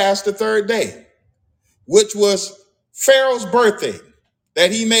to pass the third day, which was Pharaoh's birthday,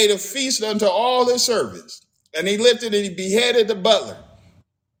 that he made a feast unto all his servants. And he lifted and he beheaded the butler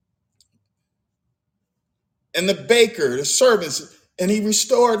and the baker, the servants, and he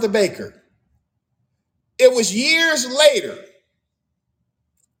restored the baker. It was years later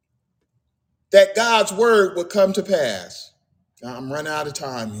that God's word would come to pass. I'm running out of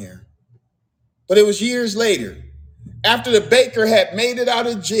time here. But it was years later, after the baker had made it out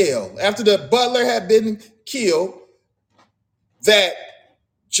of jail, after the butler had been killed, that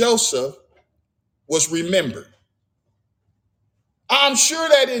Joseph was remembered. I'm sure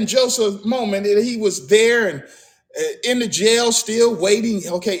that in Joseph's moment, that he was there and in the jail still waiting.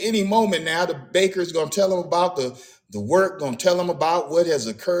 Okay, any moment now, the baker's going to tell him about the work, going to tell him about what has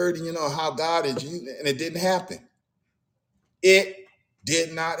occurred, and how God is, and it didn't happen. It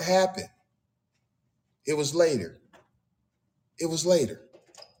did not happen. It was later. It was later.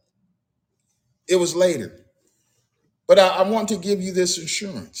 It was later. But I want to give you this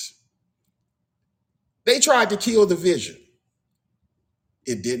assurance. They tried to kill the vision.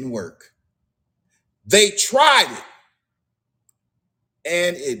 It didn't work. They tried it,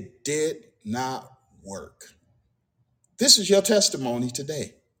 and it did not work. This is your testimony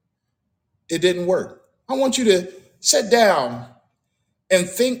today. It didn't work. I want you to sit down and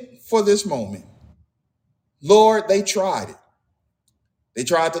think for this moment. Lord, they tried it. They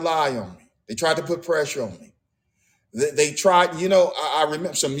tried to lie on me. They tried to put pressure on me. They tried, I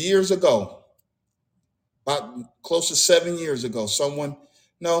remember some years ago, about close to 7 years ago,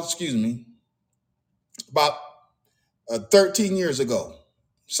 about 13 years ago,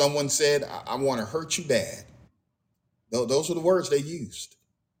 someone said, I want to hurt you bad. Those were the words they used.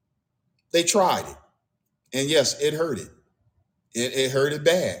 They tried it. And yes, it hurted. It hurted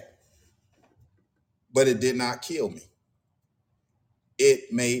bad. But it did not kill me.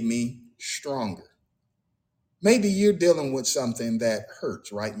 It made me stronger. Maybe you're dealing with something that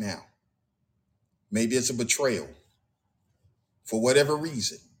hurts right now. Maybe it's a betrayal for whatever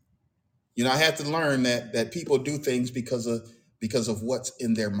reason. I have to learn that people do things because of what's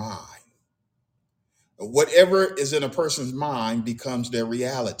in their mind. Whatever is in a person's mind becomes their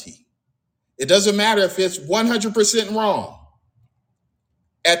reality. It doesn't matter if it's 100% wrong.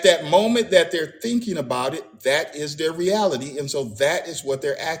 At that moment that they're thinking about it, that is their reality. And so that is what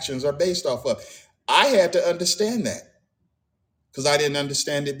their actions are based off of. I had to understand that because I didn't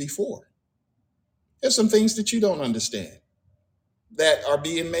understand it before. There's some things that you don't understand that are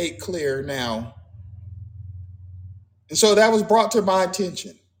being made clear now. And so that was brought to my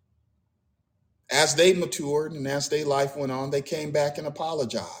attention. As they matured and as their life went on, they came back and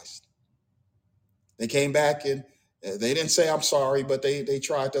apologized. They came back and they didn't say, I'm sorry, but they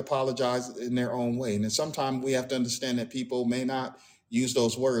tried to apologize in their own way. And then sometimes we have to understand that people may not use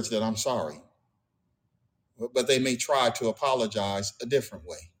those words that I'm sorry, but they may try to apologize a different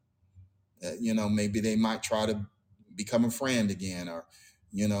way. Maybe they might try to become a friend again, or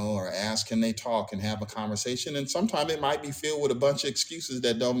ask, can they talk and have a conversation? And sometimes it might be filled with a bunch of excuses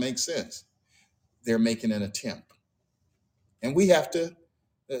that don't make sense. They're making an attempt. And we have to,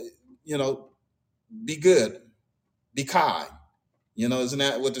 be good, be kind. Isn't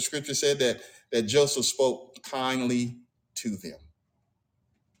that what the scripture said, that Joseph spoke kindly to them?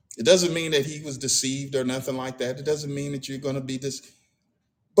 It doesn't mean that he was deceived or nothing like that. It doesn't mean that you're going to be this,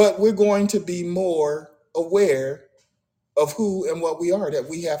 but we're going to be more aware of who and what we are, that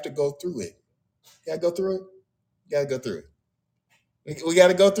we have to go through it. You got to go through it. You got to go through it. We got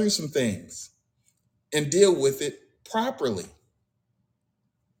to go through some things and deal with it properly.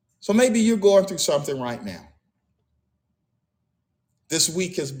 So maybe you're going through something right now. This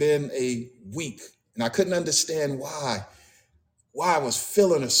week has been a week, and I couldn't understand why I was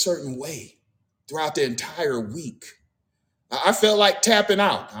feeling a certain way throughout the entire week. I felt like tapping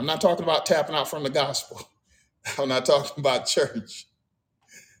out. I'm not talking about tapping out from the gospel. I'm not talking about church.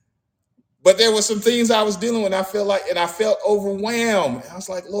 But there were some things I was dealing with. I felt overwhelmed. I was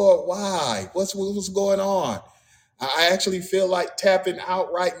like, Lord, why? What's going on? I actually feel like tapping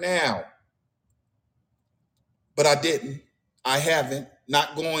out right now. But I didn't. I haven't.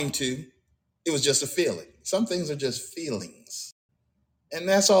 Not going to. It was just a feeling. Some things are just feelings. And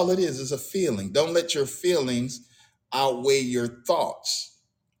that's all it is a feeling. Don't let your feelings outweigh your thoughts.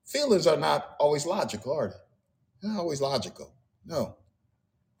 Feelings are not always logical, are they? They're not always logical. No.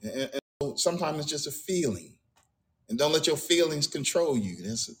 And so sometimes it's just a feeling. And don't let your feelings control you.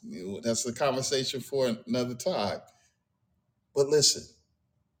 That's a conversation for another time. But listen.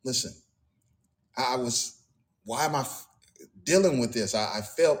 Why am I dealing with this? I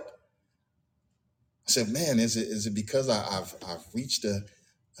said, man, is it because I've reached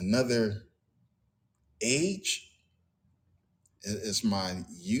another age? Is my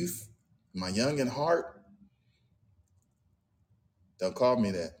youth, my young in heart? Don't call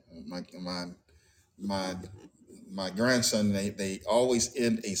me that. My grandson, they always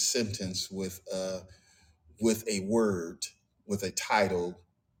end a sentence with a word, with a title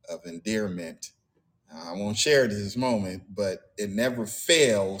of endearment. I won't share it at this moment, but it never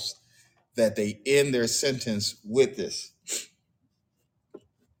fails that they end their sentence with this.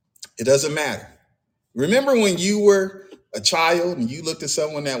 It doesn't matter. Remember when you were a child and you looked at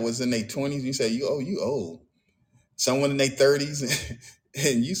someone that was in their 20s and you say, you old. Someone in their 30s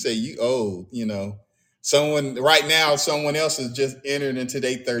and you say, you old, Someone right now, someone else has just entered into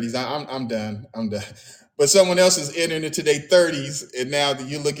their 30s. I'm done. But someone else is entering into their 30s, and now that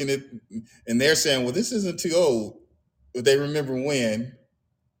you're looking at, and they're saying, well, this isn't too old. But they remember when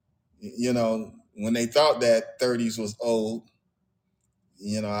they thought that 30s was old.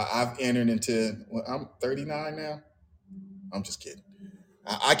 I've entered into, I'm 39 now. I'm just kidding.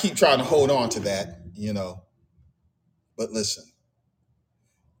 I keep trying to hold on to that, But listen,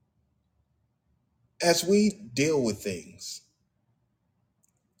 as we deal with things,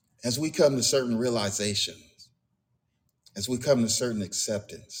 as we come to certain realizations, as we come to certain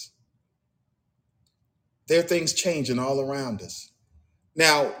acceptance, there are things changing all around us.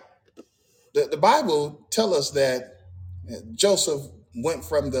 Now, the Bible tells us that Joseph went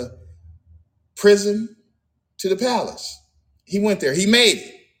from the prison to the palace. He went there. He made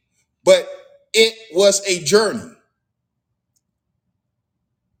it. But it was a journey.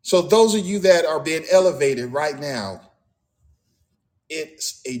 So those of you that are being elevated right now,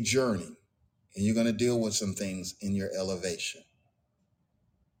 it's a journey. And you're going to deal with some things in your elevation.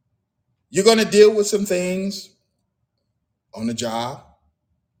 You're going to deal with some things on the job.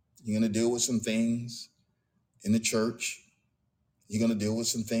 You're going to deal with some things in the church. You're going to deal with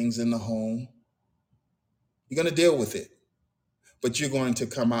some things in the home. You're going to deal with it. But you're going to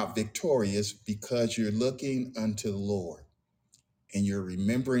come out victorious because you're looking unto the Lord and you're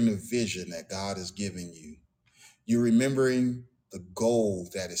remembering the vision that God has given you. You're remembering the goal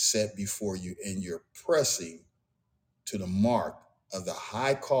that is set before you, and you're pressing to the mark of the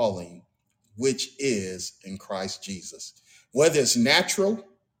high calling, which is in Christ Jesus. Whether it's natural,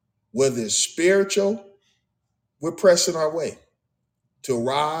 whether it's spiritual, we're pressing our way to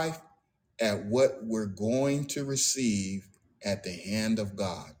arrive at what we're going to receive at the hand of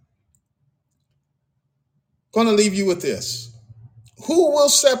God. I'm going to leave you with this. Who will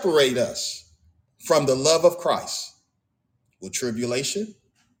separate us from the love of Christ? Will tribulation?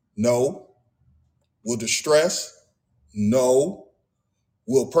 No. Will distress? No.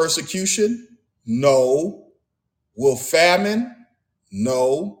 Will persecution? No. Will famine?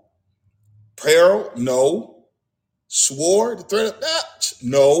 No. Peril? No. Sword? Threat?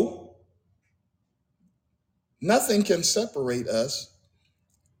 No. Nothing can separate us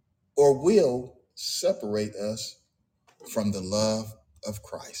or will separate us from the love of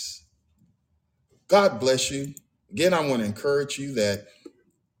Christ. God bless you. Again, I want to encourage you that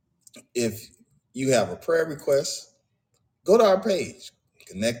if you have a prayer request, go to our page,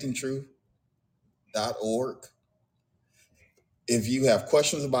 connectingtruth.org. If you have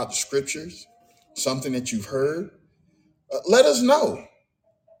questions about the scriptures, something that you've heard, let us know.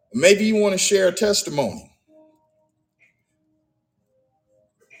 Maybe you want to share a testimony.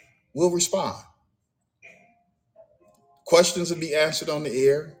 We'll respond. Questions will be answered on the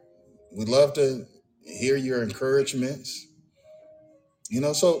air. We'd love to hear your encouragements.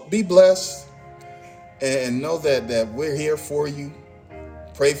 So be blessed and know that we're here for you.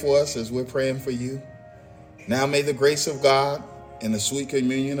 Pray for us as we're praying for you. Now may the grace of God and the sweet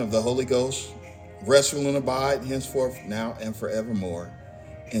communion of the Holy Ghost rest, rule, and abide henceforth, now and forevermore.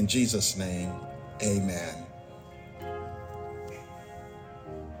 In Jesus' name, amen.